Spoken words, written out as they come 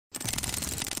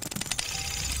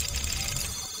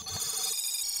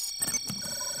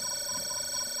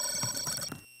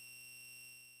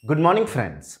Good morning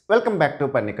friends, welcome back to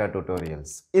Parnika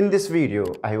tutorials. In this video,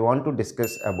 I want to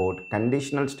discuss about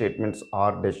conditional statements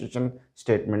or decision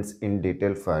statements in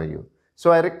detail for you.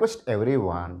 So I request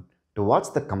everyone to watch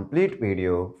the complete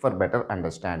video for better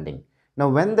understanding. Now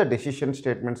when the decision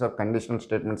statements or conditional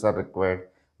statements are required,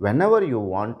 whenever you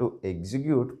want to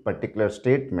execute particular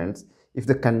statements, if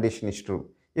the condition is true.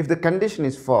 If the condition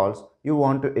is false, you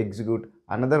want to execute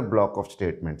another block of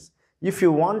statements. If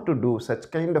you want to do such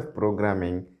kind of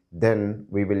programming, then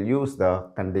we will use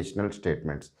the conditional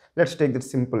statements. Let's take the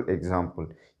simple example.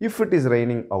 If it is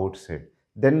raining outside,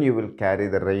 then you will carry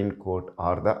the raincoat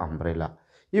or the umbrella.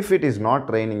 If it is not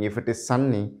raining, if it is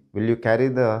sunny, will you carry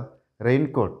the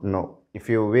raincoat? No. If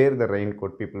you wear the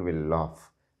raincoat, people will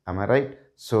laugh. Am I right?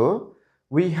 So,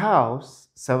 we have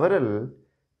several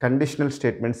conditional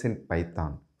statements in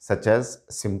Python, such as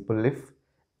simple if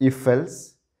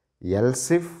else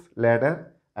if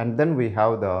ladder, and then we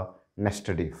have the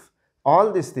nested if.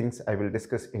 All these things I will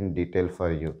discuss in detail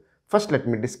for you. First, let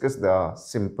me discuss the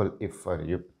simple if for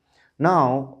you.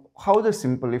 Now, how the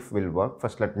simple if will work?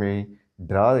 First, let me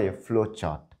draw a flow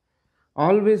chart.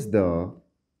 Always the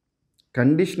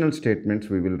conditional statements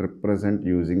we will represent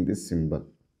using this symbol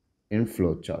in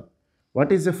flowchart.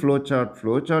 What is a flowchart?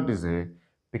 Flowchart is a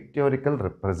pictorial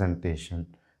representation,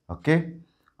 okay,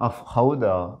 of how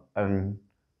the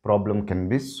problem can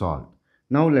be solved.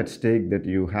 Now let's take that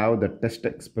you have the test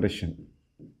expression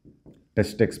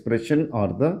or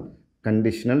the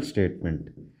conditional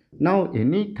statement. Now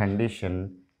any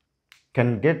condition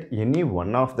can get any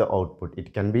one of the output.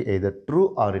 It can be either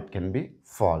true or it can be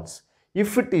false.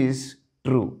 If it is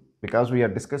true, because we are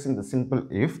discussing the simple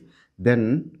if,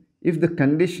 then if the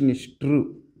condition is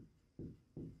true,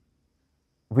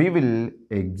 we will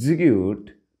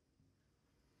execute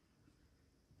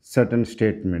certain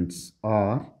statements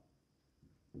or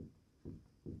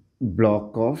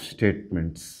block of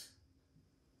statements.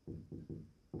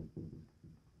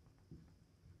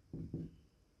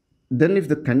 Then if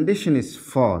the condition is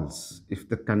false, okay, if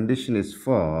the condition is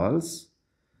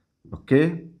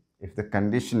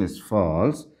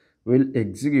false, we'll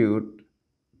execute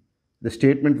the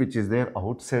statement which is there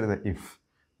outside the if,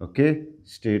 okay,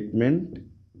 statement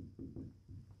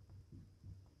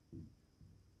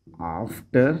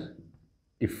after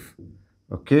if,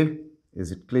 okay,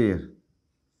 is it clear?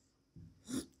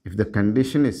 If the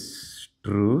condition is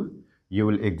true, you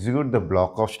will execute the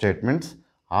block of statements.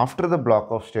 After the block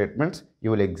of statements,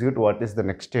 you will execute what is the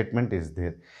next statement is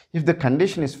there. If the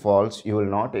condition is false, you will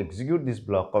not execute this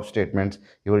block of statements.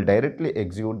 You will directly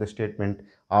execute the statement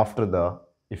after the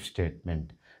if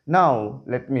statement. Now,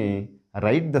 let me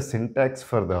write the syntax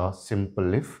for the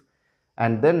simple if,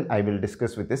 and then I will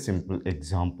discuss with a simple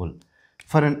example.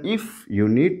 For an if, you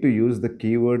need to use the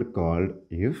keyword called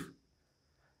if,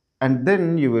 and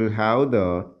then you will have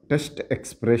the test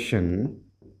expression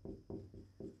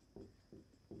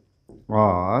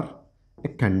or a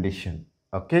condition,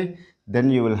 okay.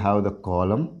 Then you will have the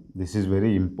column. This is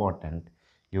very important.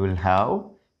 You will have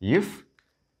if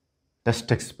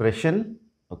test expression,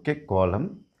 okay,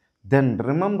 column. Then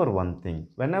remember one thing,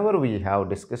 whenever we have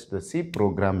discussed the C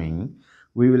programming,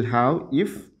 we will have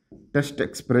if test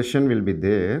expression will be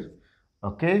there,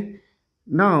 okay.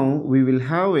 Now we will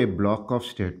have a block of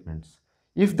statements.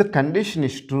 If the condition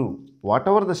is true,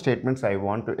 whatever the statements I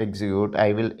want to execute,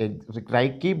 I will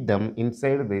keep them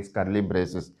inside these curly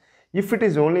braces. If it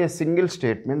is only a single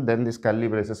statement, then these curly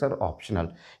braces are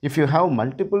optional. If you have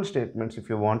multiple statements, if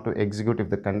you want to execute, if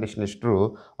the condition is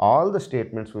true, all the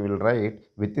statements we will write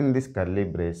within these curly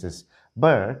braces.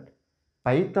 But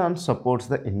Python supports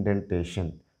the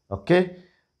indentation, okay.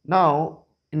 Now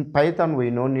in Python, we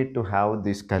no need to have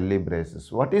these curly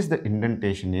braces. What is the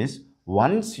indentation is,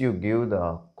 once you give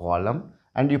the column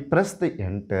and you press the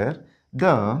enter,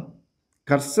 the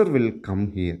cursor will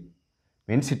come here.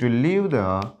 Means it will leave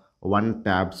the one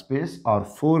tab space or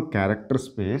 4 character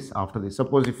space after this.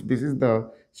 Suppose if this is the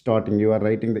starting, you are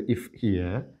writing the if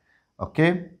here,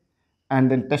 okay. And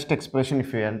then test expression,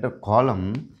 if you enter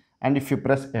column, and if you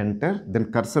press enter,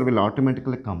 then cursor will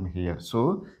automatically come here.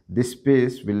 So this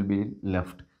space will be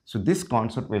left. So this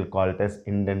concept we'll call it as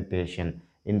indentation.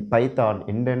 In Python,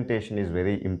 indentation is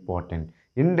very important.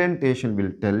 Indentation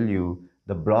will tell you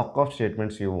the block of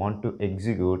statements you want to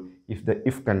execute if the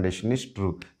if condition is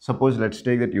true. Suppose let's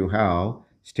take that you have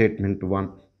statement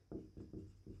 1.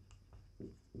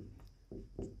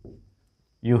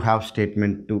 You have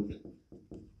statement 2.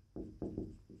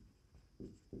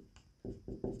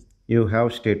 You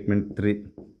have statement 3.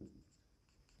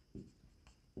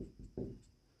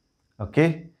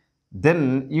 Okay.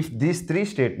 Then if these 3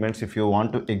 statements, if you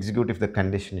want to execute if the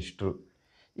condition is true,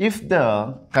 If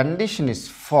the condition is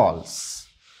false,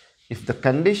 if the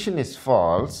condition is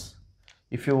false,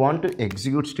 if you want to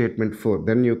execute statement 4,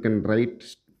 then you can write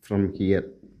from here.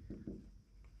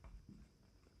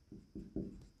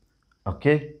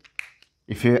 Okay.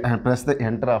 If you press the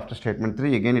enter after statement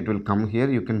 3, again it will come here.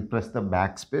 You can press the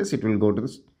backspace, it will go to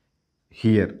this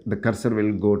here. The cursor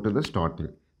will go to the starting.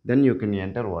 Then you can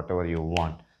enter whatever you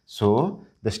want. So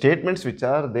the statements which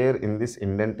are there in this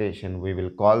indentation, we will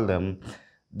call them,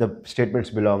 the statements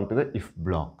belong to the if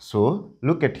block. So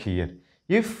look at here.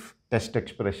 If test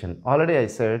expression, already I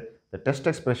said the test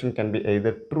expression can be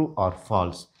either true or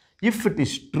false. If it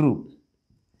is true,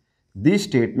 these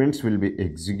statements will be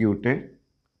executed,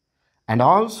 and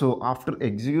also after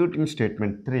executing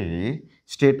statement 3,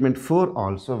 statement 4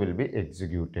 also will be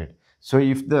executed. So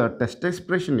if the test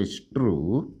expression is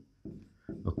true,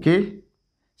 okay,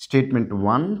 statement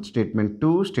 1, statement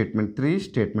 2, statement 3,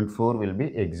 statement 4 will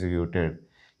be executed.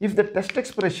 If the test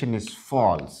expression is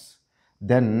false,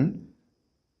 then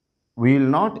we will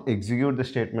not execute the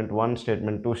statement 1,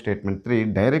 statement 2, statement 3.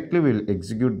 Directly we will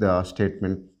execute the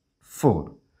statement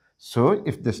 4. So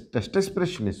if this test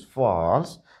expression is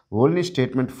false, only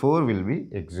statement 4 will be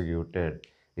executed.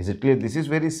 Is it clear? This is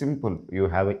very simple. You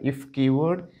have a if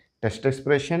keyword, test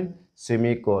expression,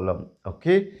 semicolon.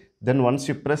 Okay. Then once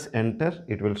you press enter,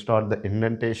 it will start the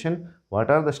indentation.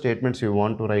 What are the statements you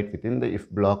want to write within the if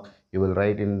block? You will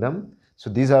write in them.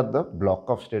 So these are the block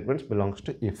of statements belongs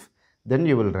to if. Then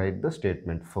you will write the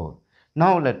statement 4.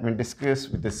 Now let me discuss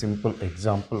with a simple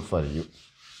example for you.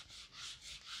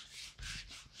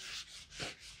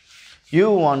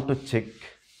 You want to check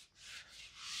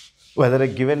whether a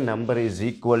given number is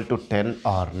equal to 10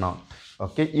 or not.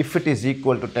 Okay, if it is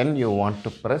equal to 10, you want to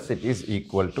press it is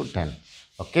equal to 10.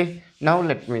 Okay, now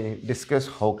let me discuss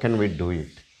how can we do it.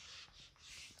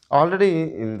 Already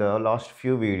in the last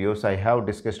few videos, I have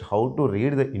discussed how to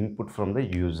read the input from the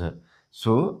user.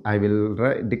 So I will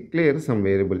declare some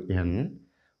variable n.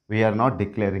 We are not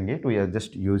declaring it, we are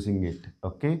just using it.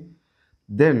 Okay,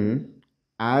 then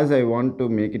as I want to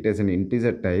make it as an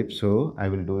integer type, so I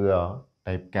will do the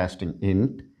typecasting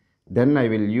int. Then I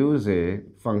will use a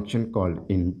function called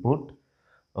input.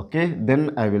 Okay,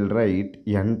 then I will write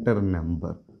enter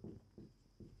number.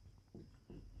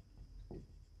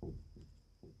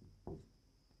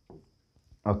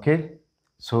 Okay,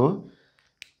 so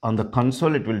on the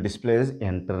console it will display as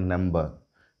enter number.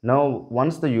 Now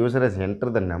once the user has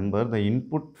entered the number, the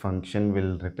input function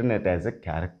will return it as a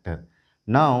character.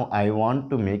 Now I want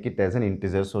to make it as an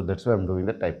integer, so that's why I'm doing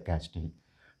the typecasting.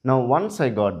 Now once I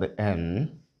got the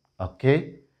n,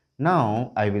 okay,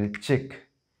 now I will check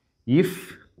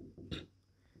if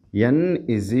n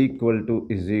is equal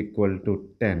to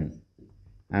 10.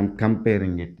 I'm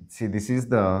comparing it. See, this is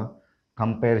the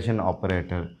comparison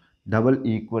operator. Double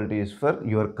equal to is for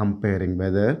you are comparing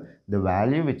whether the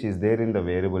value which is there in the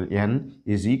variable n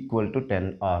is equal to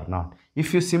 10 or not.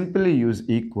 If you simply use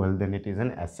equal, then it is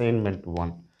an assignment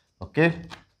 1. Okay,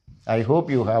 I hope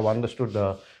you have understood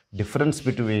the difference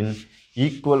between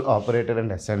equal operator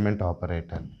and assignment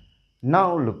operator.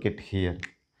 Now look at here.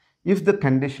 If the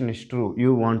condition is true,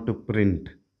 you want to print.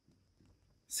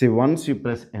 See, once you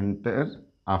press enter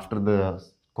after the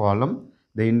column,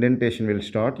 the indentation will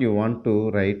start. You want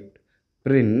to write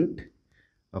print,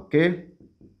 okay,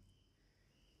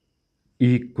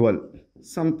 equal,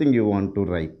 something you want to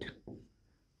write,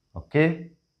 okay,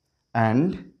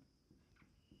 and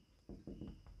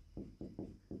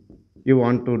you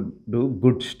want to do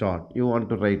good start. You want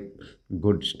to write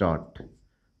good start,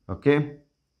 okay.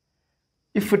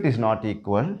 If it is not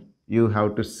equal, you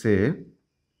have to say,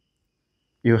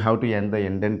 you have to end the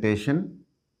indentation.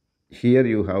 Here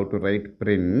you have to write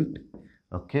print,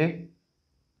 okay,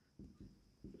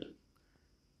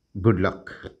 good luck.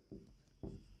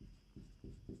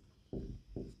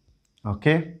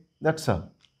 Okay, that's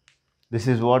all. This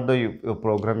is what the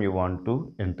program you want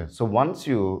to enter. So once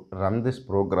you run this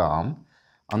program,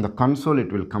 on the console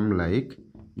it will come like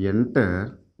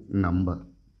enter number.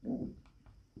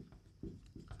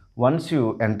 Once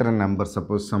you enter a number,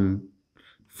 suppose some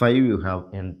 5 you have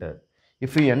entered.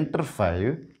 If you enter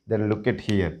 5, then look at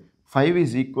here. 5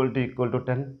 is equal to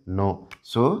 10? No.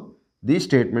 So these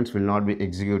statements will not be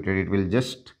executed. It will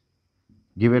just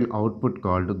give an output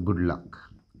called good luck.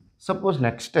 Suppose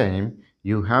next time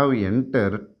you have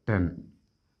entered 10.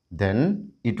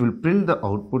 Then it will print the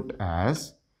output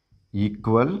as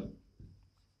equal,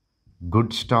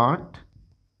 good start,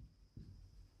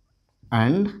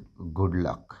 and good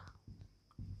luck.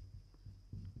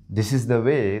 This is the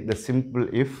way the simple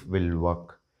if will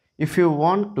work. If you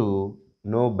want to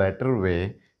know better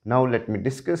way, now let me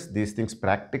discuss these things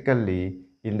practically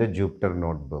in the Jupyter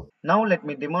notebook. Now let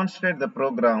me demonstrate the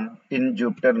program in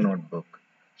Jupyter notebook.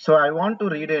 So I want to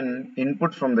read an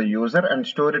input from the user and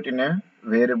store it in a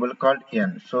variable called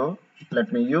n. So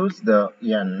let me use the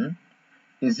n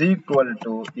is equal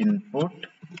to input,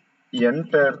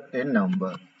 enter a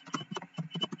number.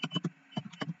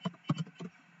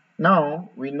 Now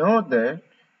we know that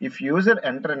if user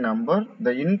enter a number,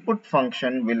 the input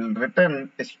function will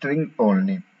return a string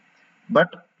only.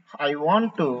 But I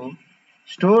want to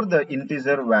store the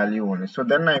integer value only. So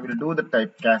then I will do the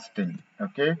typecasting.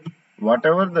 Okay.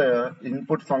 Whatever the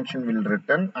input function will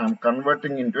return, I am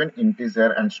converting into an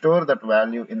integer and store that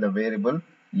value in the variable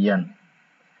n.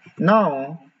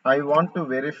 Now I want to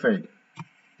verify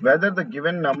whether the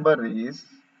given number is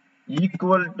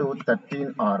equal to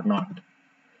 13 or not.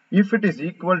 If it is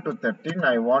equal to 13,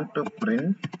 I want to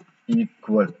print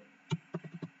equal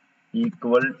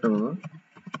to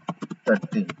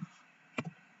 13.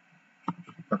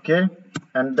 Okay,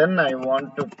 and then I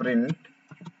want to print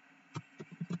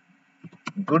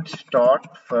good start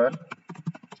for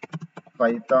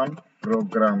Python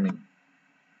programming.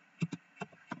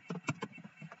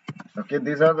 Okay,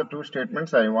 these are the two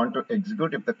statements I want to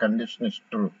execute if the condition is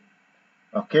true.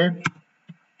 Okay,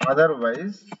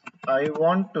 otherwise I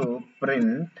want to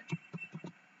print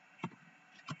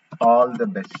all the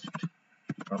best.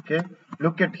 Okay,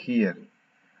 look at here.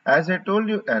 As I told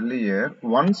you earlier,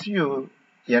 once you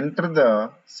enter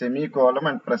the semicolon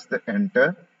and press the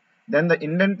enter, then the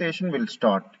indentation will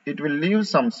start. It will leave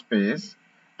some space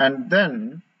and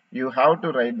then you have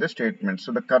to write the statement.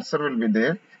 So the cursor will be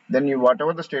there. Then you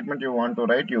whatever the statement you want to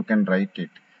write, you can write it.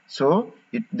 So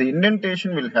the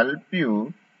indentation will help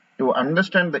you to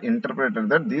understand the interpreter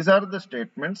that these are the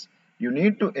statements you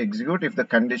need to execute if the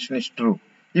condition is true.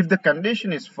 If the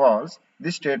condition is false,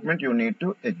 this statement you need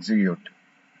to execute.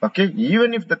 Okay,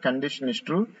 even if the condition is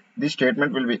true, this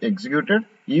statement will be executed.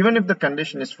 Even if the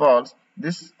condition is false,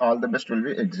 this all the best will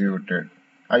be executed.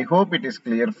 I hope it is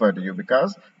clear for you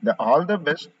because the all the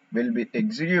best will be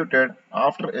executed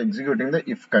after executing the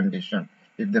if condition.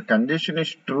 If the condition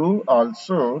is true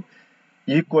also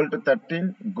equal to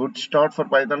 13, good start for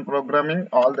Python programming,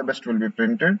 all the best will be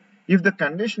printed. If the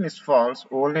condition is false,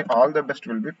 only all the best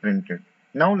will be printed.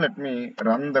 Now let me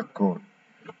run the code.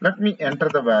 Let me enter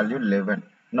the value 11.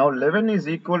 Now 11 is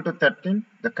equal to 13.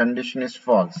 The condition is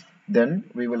false. Then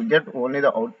we will get only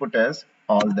the output as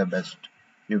all the best.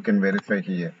 You can verify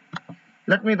here.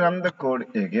 Let me run the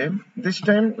code again. This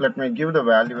time let me give the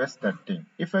value as 13.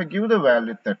 If I give the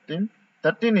value 13,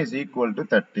 13 is equal to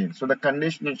 13. So the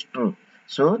condition is true.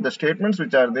 So the statements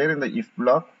which are there in the if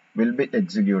block will be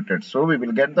executed. So we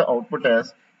will get the output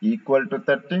as equal to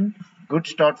 13. Good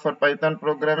start for Python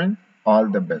programming. All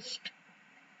the best.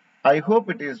 I hope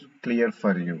it is clear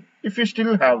for you. If you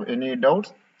still have any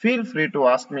doubts, feel free to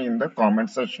ask me in the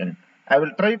comment section. I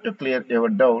will try to clear your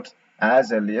doubts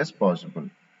as early as possible.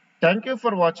 Thank you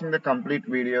for watching the complete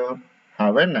video.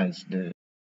 Have a nice day.